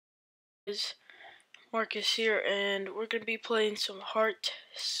Is Marcus here, and we're gonna be playing some Heart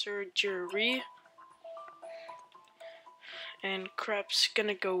Surgery, and crap's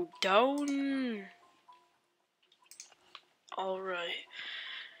gonna go down. Alright,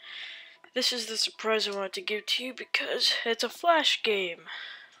 this is the surprise I wanted to give to you because it's a Flash game,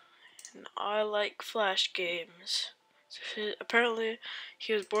 and I like Flash games. So apparently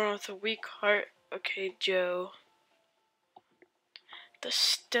he was born with a weak heart. Okay, Joe. The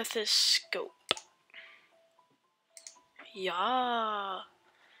stethoscope. Yeah.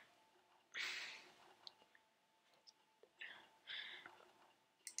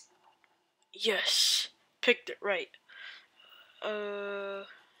 Yes, picked it right.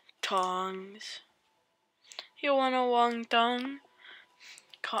 Tongs. You want a wonton?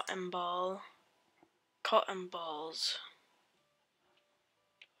 Cotton ball. Cotton balls.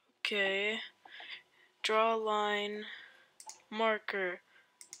 Okay. Draw a line. Marker.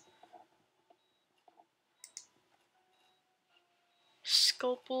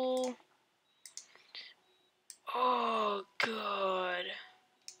 Scalpel. Oh, God.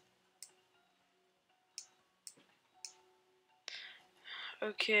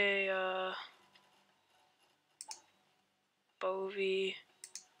 Okay, Bovie.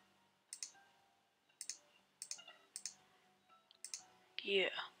 Yeah.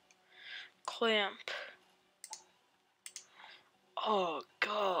 Clamp. Oh,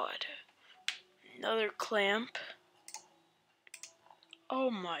 God. Another clamp. Oh,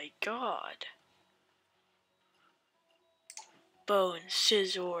 my God. Bone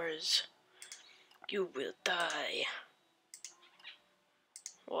scissors. You will die.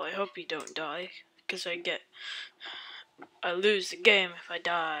 Well, I hope you don't die, because I lose the game if I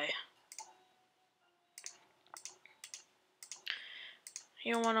die.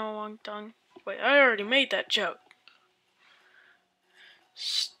 You want a wonton? Wait, I already made that joke.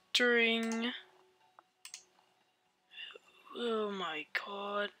 String. Oh my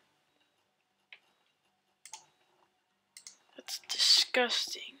god. That's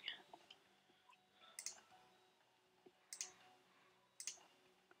disgusting.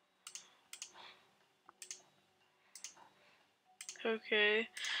 Okay.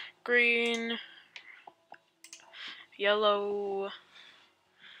 Green. Yellow.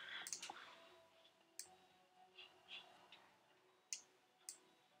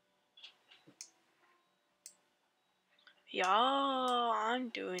 Yeah, I'm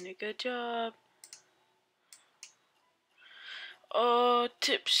doing a good job. Oh,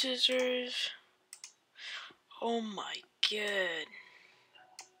 tip scissors. Oh my god.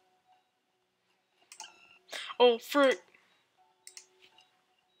 Oh, frick.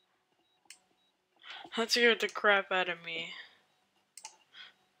 That scared the crap out of me.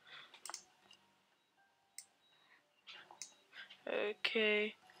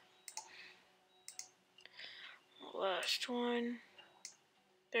 Okay. Last one.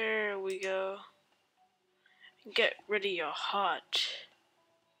 There we go. Get rid of your heart.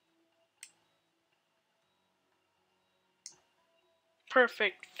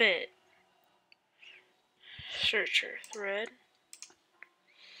 Perfect fit. Searcher thread.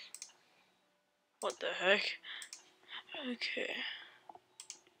 What the heck? Okay.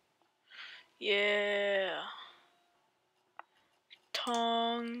 Yeah.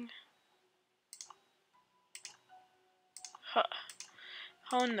 Tongue.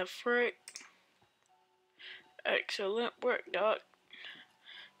 How in the frick? Excellent work, Doc.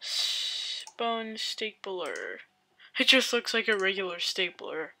 Bone stapler. It just looks like a regular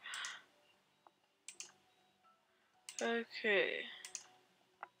stapler. Okay.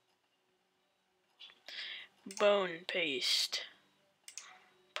 Bone paste.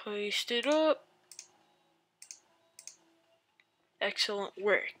 Paste it up. Excellent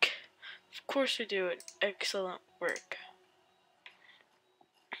work. Of course we do it. Excellent work.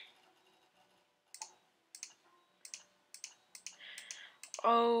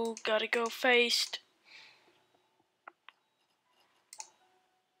 Oh, gotta go faced.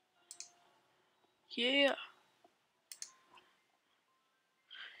 Yeah.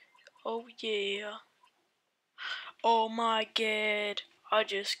 Oh yeah. Oh my god. I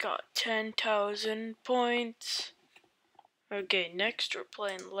just got 10,000 points. Okay, next we're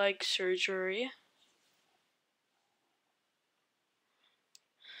playing leg surgery.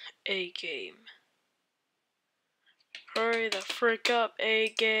 A game. Hurry the frick up, A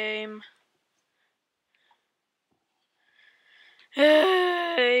game.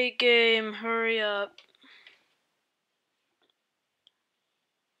 A game, hurry up.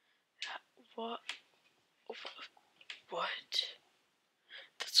 What? What?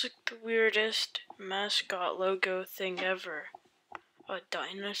 That's like the weirdest mascot logo thing ever. A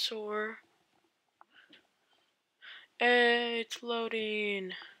dinosaur. Hey, it's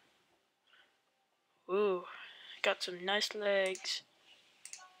loading. Ooh, got some nice legs.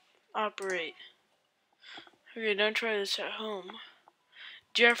 Operate. Okay, don't try this at home.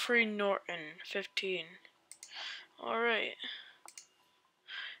 Jeffrey Norton, 15. Alright.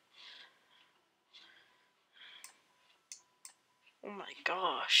 Oh my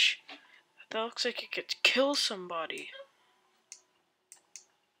gosh. That looks like it could kill somebody.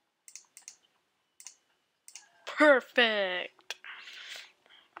 Perfect.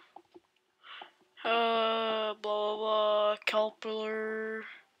 Blah blah blah. Calpular.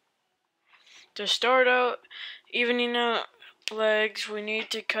 To start out, evening out legs, we need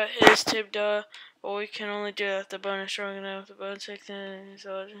to cut his tibia, but we can only do that if the bone is strong enough. The bone thickness.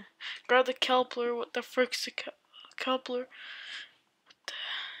 So grab the calpular. What the frick's the calpular?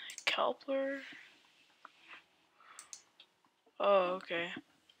 Calpular? Oh, okay.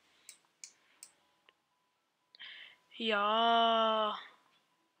 Yeah.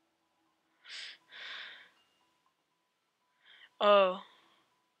 Oh.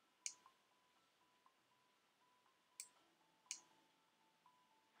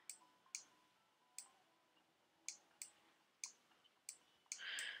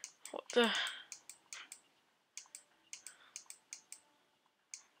 What the?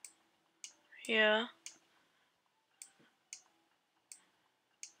 Yeah.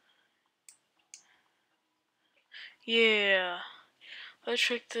 Yeah. Let's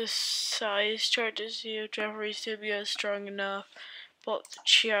check this size chart to see if Jeffrey's tibia is strong enough. Pull up the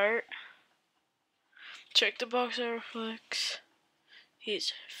chart. Check the box that reflects.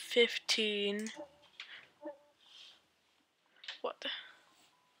 He's 15. What the?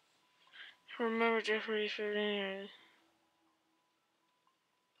 Remember Jeffrey's 15.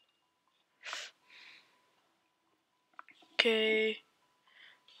 Okay.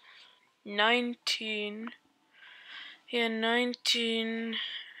 19. Yeah, 19.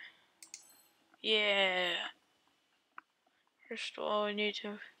 Yeah. First of all, we need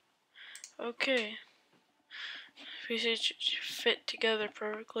to. Okay. Pieces fit together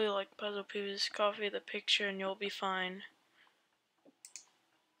perfectly like puzzle pieces. Copy the picture and you'll be fine.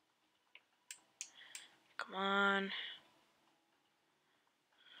 Come on.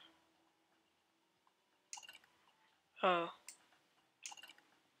 Oh.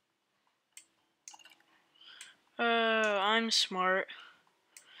 I'm smart.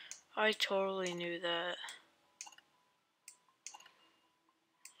 I totally knew that.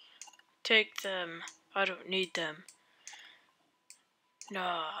 Take them. I don't need them.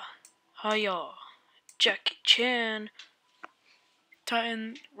 Nah. Hiya. Jackie Chan.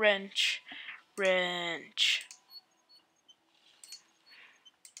 Titan wrench. Wrench.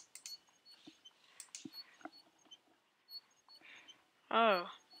 Oh.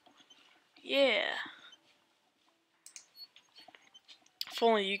 Yeah. If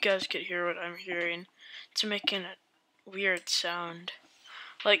only you guys could hear what I'm hearing. It's making a weird sound.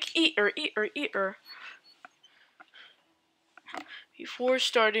 Like eater, eater, eater. Before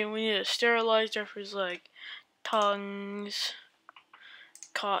starting, we need to sterilize Jeffrey's leg. Tongues.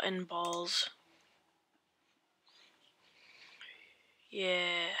 Cotton balls.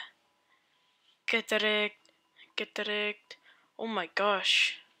 Yeah. Cataract. Cataract. Oh my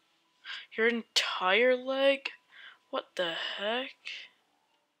gosh. Your entire leg? What the heck?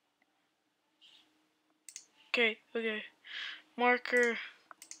 Okay, okay. Marker.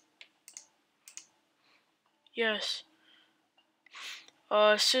 Yes.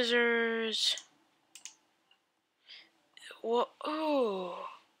 Scissors. What? Oh.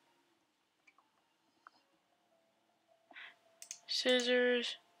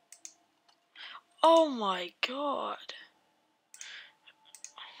 Scissors. Oh my god.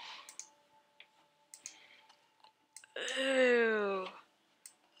 Ew.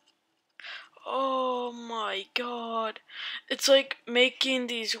 Oh my god. It's like making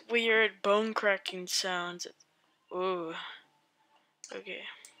these weird bone cracking sounds. Ooh. Okay.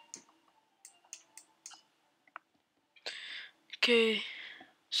 Okay.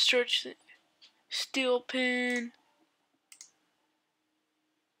 Stretch the steel pin.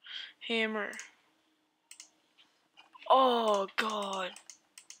 Hammer. Oh god.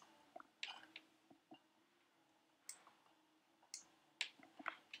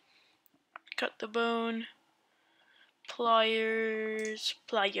 Cut the bone. Pliers.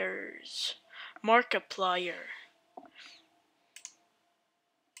 Pliers. Markiplier.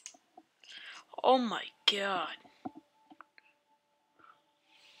 Oh my god.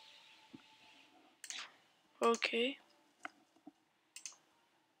 Okay.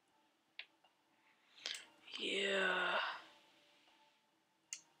 Yeah.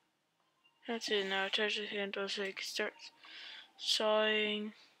 That's it. Now attach the handle so you can start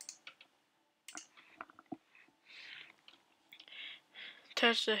sawing.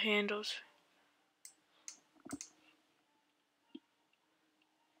 Attach the handles.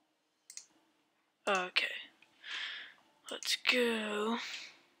 Okay. Let's go.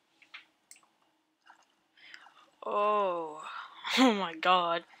 Oh. Oh my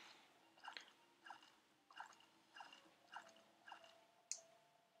god.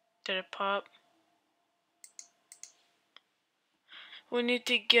 Did it pop? We need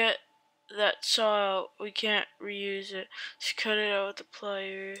to get that saw out. We can't reuse it. Just cut it out with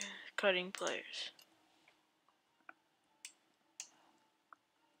the cutting pliers.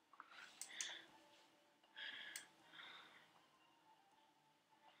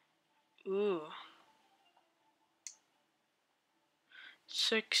 Ooh.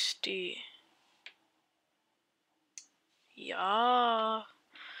 60. Yeah.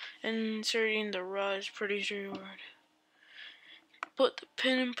 Inserting the rod is pretty straightforward. Put the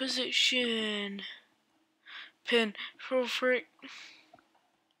pin in position. Pin for frick.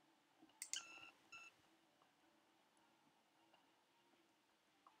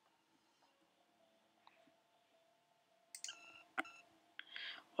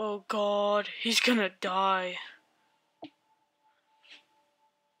 Oh god, he's gonna die.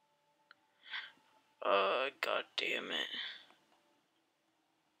 God damn it.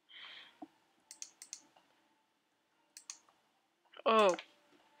 Oh.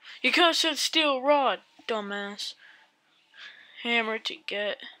 You could have said steel rod, dumbass. Hammer to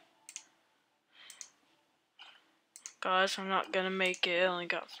get. Guys, I'm not gonna make it. I only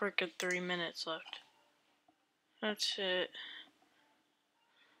got frickin' 3 minutes left. That's it.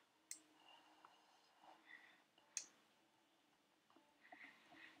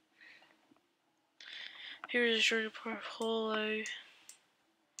 Here's a short part of whole leg.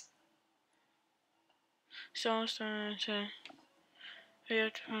 So starting to. We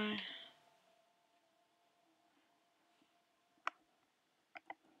have to find.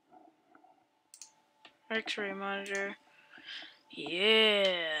 X-ray monitor.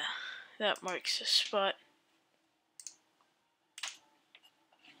 Yeah, that marks the spot.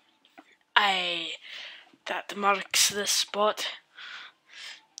 That marks the spot.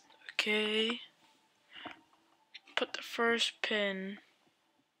 Okay. Put the first pin.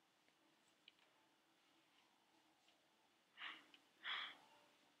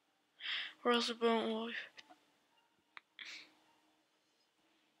 Or else it won't work.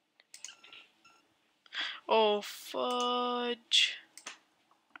 Oh, fudge.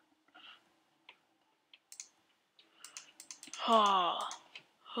 Ha.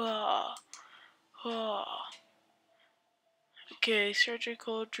 Ha. Ha. Okay,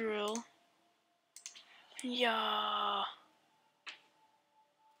 surgical drill. Yeah.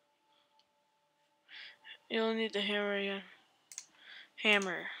 You'll need the hammer again.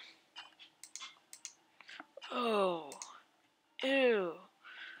 Hammer. Oh. Ew.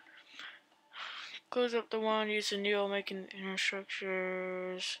 Close up the wand, use the needle making inner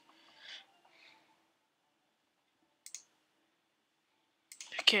structures.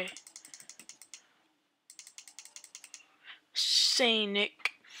 Okay. Sanic.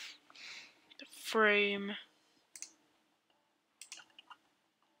 The frame.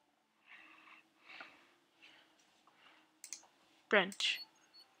 Wrench.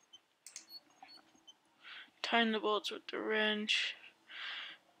 Tighten the bolts with the wrench.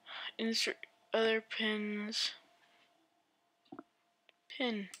 Insert other pins.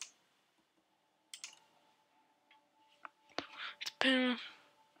 Pin. It's pin.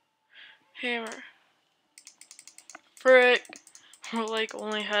 Hammer. Frick. We'll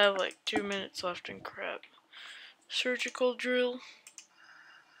only have 2 minutes left and crap. Surgical drill.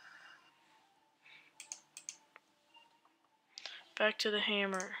 Back to the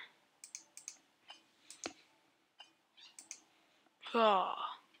hammer.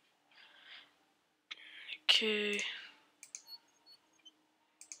 Ah. Okay.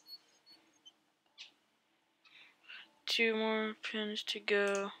 Two more pins to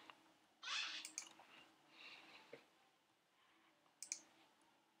go.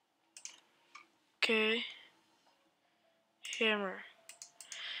 Okay. Hammer.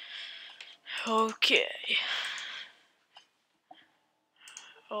 Okay.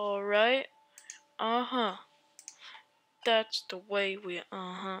 Alright. Uh-huh. That's the way we,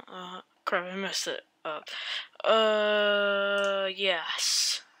 crap, I messed it up.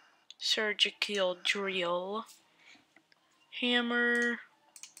 Yes. Surgical drill. Hammer.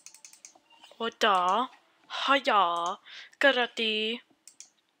 Wada. Haya. Karate.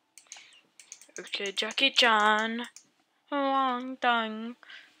 Okay, Jackie Chan. Long tongue.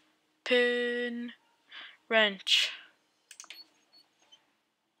 pin wrench.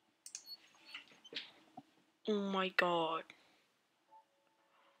 Oh my god.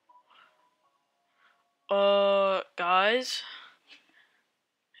 Guys,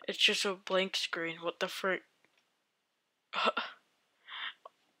 it's just a blank screen. What the frick?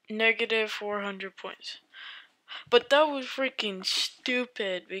 Negative 400 points. But that was freaking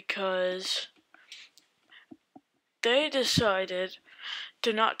stupid because they decided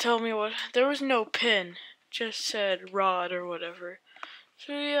to not tell me what. There was no pin, just said rod or whatever.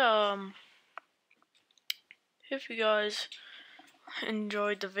 So yeah, if you guys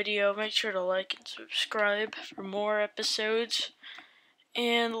enjoyed the video, make sure to like and subscribe for more episodes,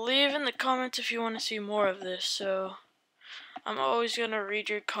 and leave in the comments if you want to see more of this. So I'm always gonna read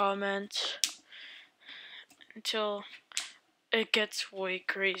your comments until it gets way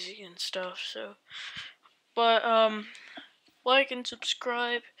crazy and stuff. So, but like and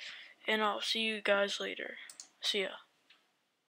subscribe, and I'll see you guys later. See ya.